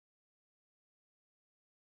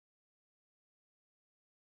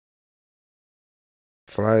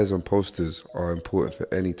Flyers and posters are important for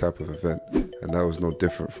any type of event, and that was no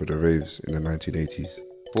different for the raves in the 1980s.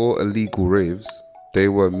 For illegal raves, they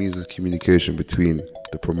were a means of communication between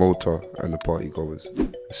the promoter and the partygoers,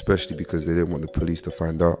 especially because they didn't want the police to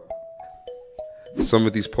find out. Some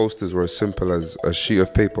of these posters were as simple as a sheet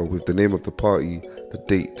of paper with the name of the party, the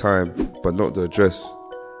date, time, but not the address.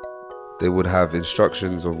 They would have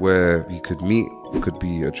instructions of where you could meet. It could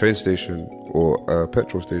be a train station or a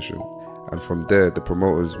petrol station. And from there, the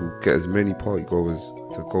promoters will get as many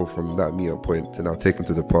partygoers to go from that meetup point to now take them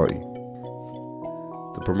to the party.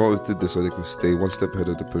 The promoters did this so they can stay one step ahead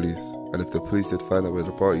of the police. And if the police did find out where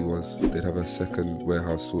the party was, they'd have a second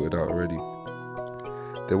warehouse sorted out already.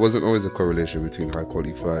 There wasn't always a correlation between high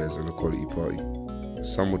quality flyers and a quality party.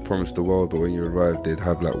 Some would promise the world, but when you arrived, they'd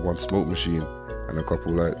have like one smoke machine and a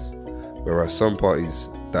couple lights. Whereas some parties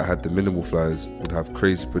that had the minimal flyers would have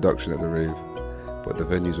crazy production at the rave, but the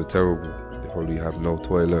venues were terrible. They probably have no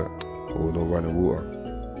toilet or no running water.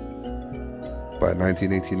 By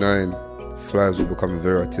 1989, flyers were becoming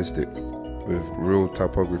very artistic with real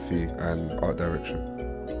typography and art direction.